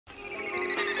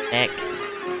Heck.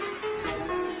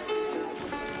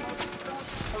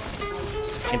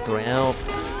 Get through help.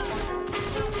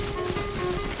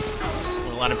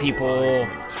 A lot of people.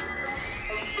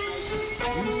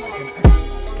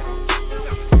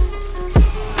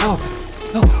 Oh,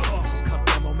 no. Cut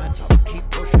the momentum. Keep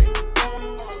pushing.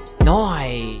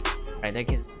 Nice. Alright, that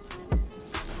can.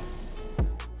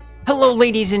 Hello,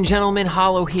 ladies and gentlemen.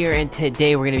 Hollow here, and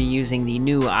today we're going to be using the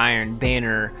new Iron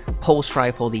Banner pulse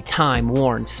rifle, the Time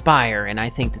Worn Spire, and I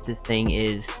think that this thing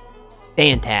is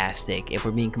fantastic, if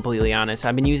we're being completely honest.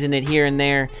 I've been using it here and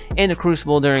there in the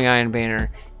Crucible during Iron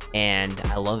Banner, and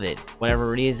I love it.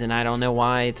 Whatever it is, and I don't know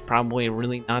why, it's probably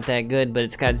really not that good, but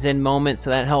it's got Zen moments,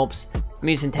 so that helps. I'm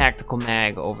using Tactical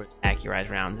Mag over Accurized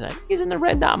rounds. I'm using the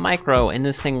Red Dot Micro, and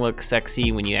this thing looks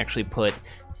sexy when you actually put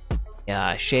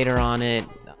shader on it,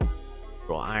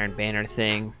 little Iron Banner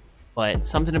thing. But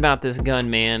something about this gun,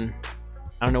 man,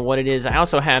 I don't know what it is. I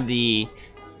also have the,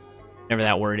 whatever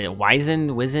that word is,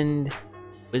 Wizened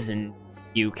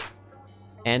Uke.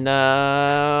 And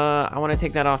I want to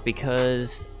take that off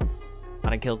because a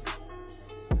lot of kills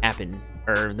happen,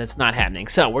 or that's not happening.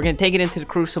 So we're gonna take it into the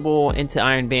Crucible, into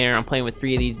Iron Banner. I'm playing with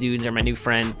 3 of these dudes. They're my new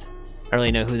friends. I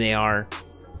really know who they are,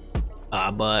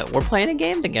 but we're playing a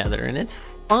game together, and it's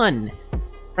fun.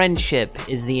 Friendship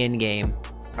is the end game.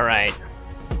 All right,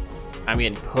 I'm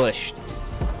getting pushed.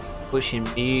 Pushing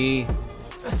me.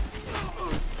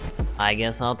 I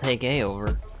guess I'll take A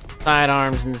over.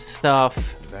 Sidearms and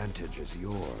stuff. Advantage is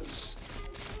yours.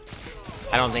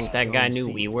 I don't think that guy knew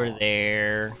we were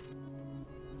there.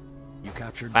 You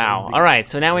captured. Wow. All right.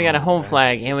 So now we got a home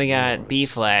flag and we got B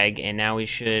flag, and now we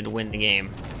should win the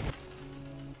game.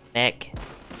 Heck.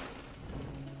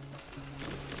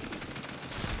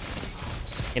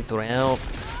 Get through help.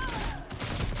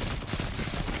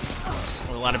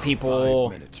 A lot of people.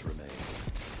 5 minutes remain.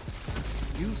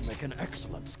 You make an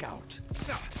excellent scout.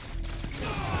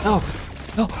 No.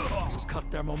 No. You cut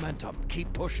their momentum.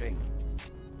 Keep pushing.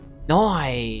 No.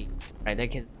 Right. That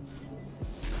can.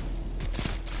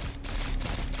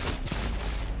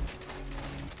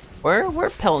 We're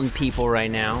pelting people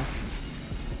right now.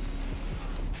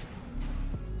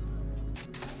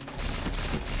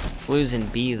 Losing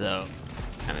B though,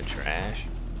 kind of trash.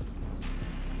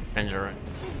 Friends are right.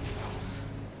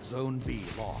 Zone B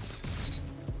lost.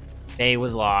 A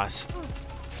was lost.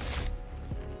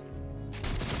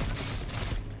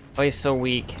 Oh, he's so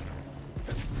weak.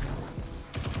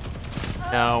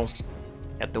 No,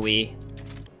 got the Wii.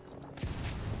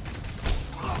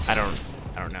 I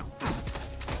don't know.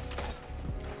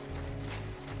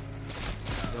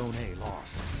 Zone A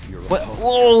lost. What?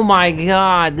 Oh my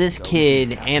god, this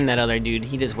kid and that other dude,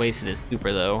 he just wasted his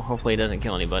super though. Hopefully he doesn't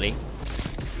kill anybody.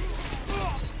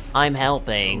 I'm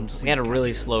helping. We got a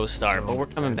really slow start, but we're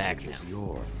coming back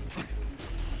now.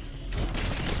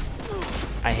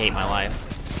 I hate my life.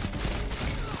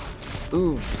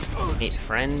 Ooh, hate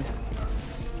friend.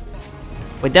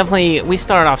 We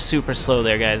started off super slow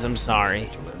there, guys. I'm sorry.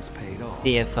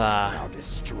 See if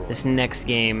this next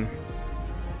game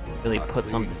really put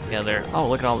something together. Oh,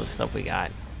 look at all this stuff we got.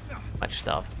 Much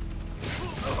stuff.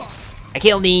 I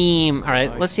killed him!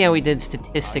 Alright, let's see how we did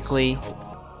statistically.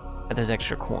 But there's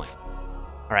extra coin.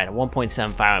 Alright, a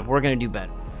 1.75. We're gonna do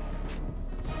better.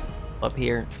 Up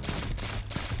here.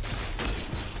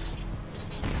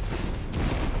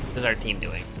 What is our team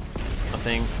doing?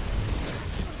 Nothing.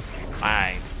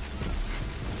 Bye.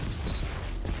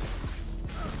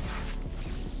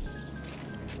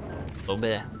 A little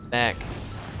bit back.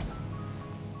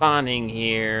 Spawning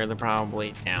here. They're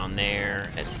probably down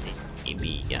there. Let's see.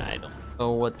 Maybe I don't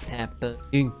know what's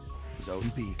happening.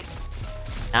 Zone peak.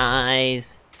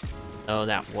 Nice. Oh,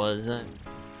 that wasn't.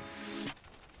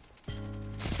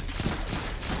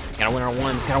 Gotta win our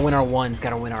ones. Gotta win our ones.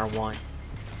 Gotta win our one.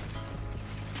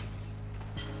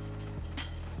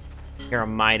 Hear a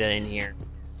Mida in here.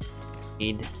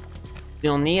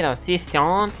 You'll need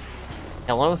assistance.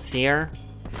 Hello, sir.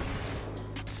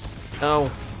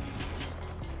 Oh.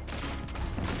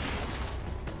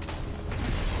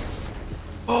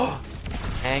 Oh.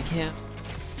 Tag him.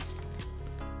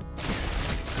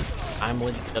 I'm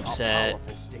legit upset.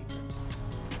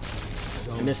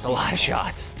 I missed a lot of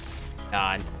shots.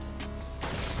 God.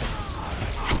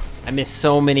 I missed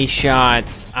so many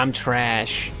shots. I'm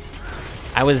trash.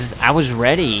 I was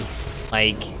ready.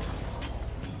 Like,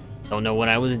 don't know what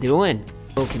I was doing.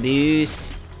 Oh,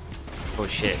 caboose. Oh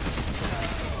shit.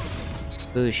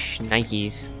 Boosh,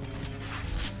 Nikes.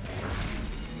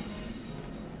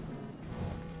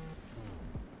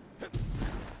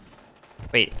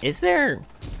 Wait, is there?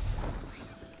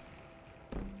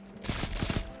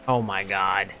 Oh my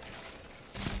god.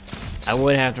 I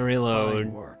would have to Fine reload.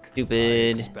 work.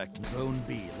 Stupid. I expect Zone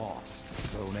B lost.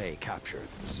 Zone A captured.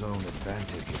 Zone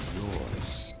advantage is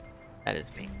yours. That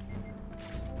is me.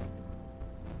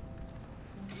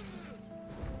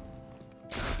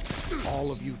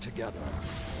 All of you together.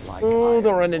 Like Oh, don't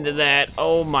iron run into that. rods.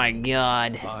 Oh my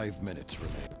god. 5 minutes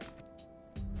remain.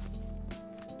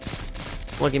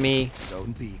 Look at me.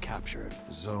 Zone B captured.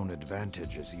 Zone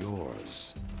advantage is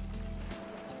yours.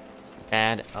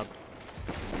 Bad up.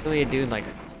 Really a dude like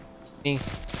me? A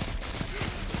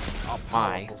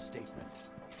Why? powerful statement.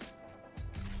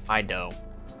 I don't.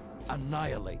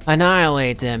 Annihilate.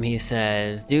 Annihilate them, he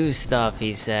says. Do stuff,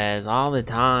 he says. All the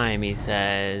time, he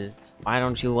says. Why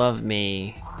don't you love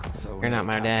me? Zone You're not A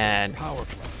my captured. dad. Power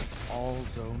play. All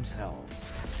zones held.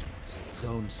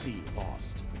 Zone C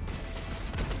lost. See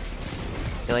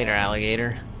you later,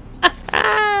 alligator.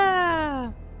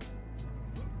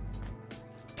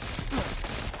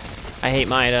 I hate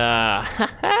my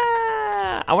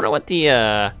I wonder what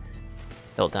the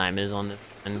kill time is on this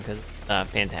one, because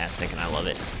it's fantastic and I love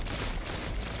it.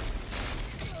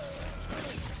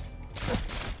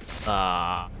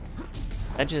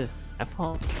 I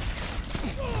fall.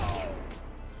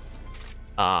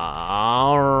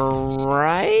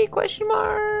 Alright, question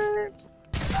mark.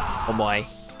 Oh boy.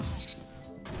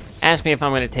 Ask me if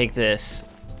I'm gonna take this.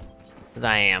 Because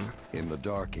I am. In the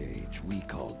Dark Age, we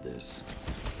called this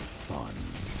fun.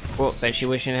 Well, bet you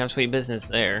wish you didn't have sweet business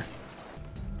there.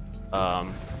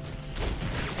 You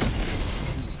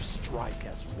strike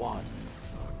as one.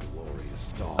 A glorious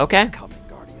dawn Okay. is coming,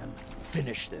 Guardian.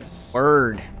 Finish this.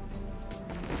 Word.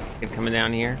 Good coming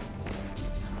down here.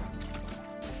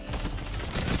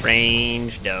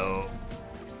 Range dough.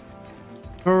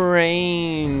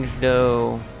 Range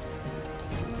dough.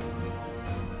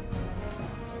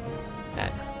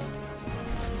 That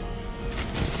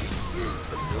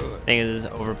thing is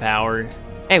overpowered.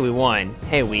 Hey, we won.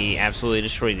 Hey, we absolutely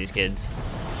destroyed these kids.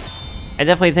 I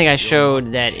definitely think I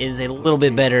showed that is a little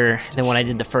bit better than what I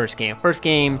did the first game. First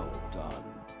game, Well done.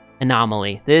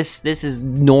 anomaly. This is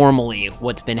normally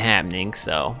what's been happening.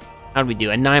 So how did we do?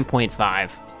 A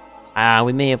 9.5.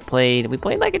 We may have played. We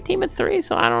played like a team of 3,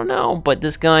 so I don't know. But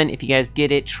this gun, if you guys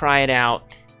get it, try it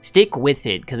out. Stick with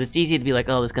it, because it's easy to be like,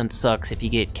 oh, this gun sucks if you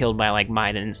get killed by like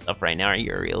Mida and stuff right now, or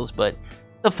Uriels. But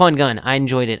it's a fun gun. I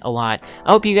enjoyed it a lot.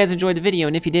 I hope you guys enjoyed the video,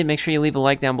 and if you did, make sure you leave a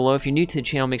like down below. If you're new to the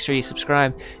channel, make sure you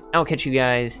subscribe. I'll catch you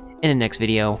guys in the next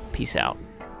video. Peace out.